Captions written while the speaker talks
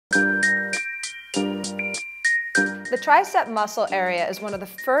The tricep muscle area is one of the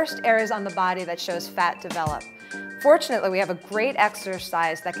first areas on the body that shows fat develop. Fortunately, we have a great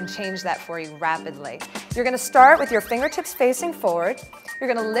exercise that can change that for you rapidly. You're going to start with your fingertips facing forward.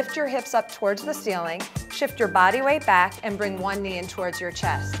 You're going to lift your hips up towards the ceiling, shift your body weight back, and bring one knee in towards your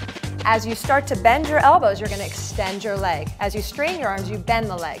chest. As you start to bend your elbows, you're going to extend your leg. As you straighten your arms, you bend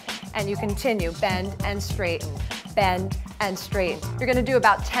the leg, and you continue, bend and straighten, bend and straighten. You're going to do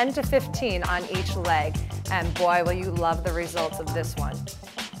about 10 to 15 on each leg, and boy, will you love the results of this one.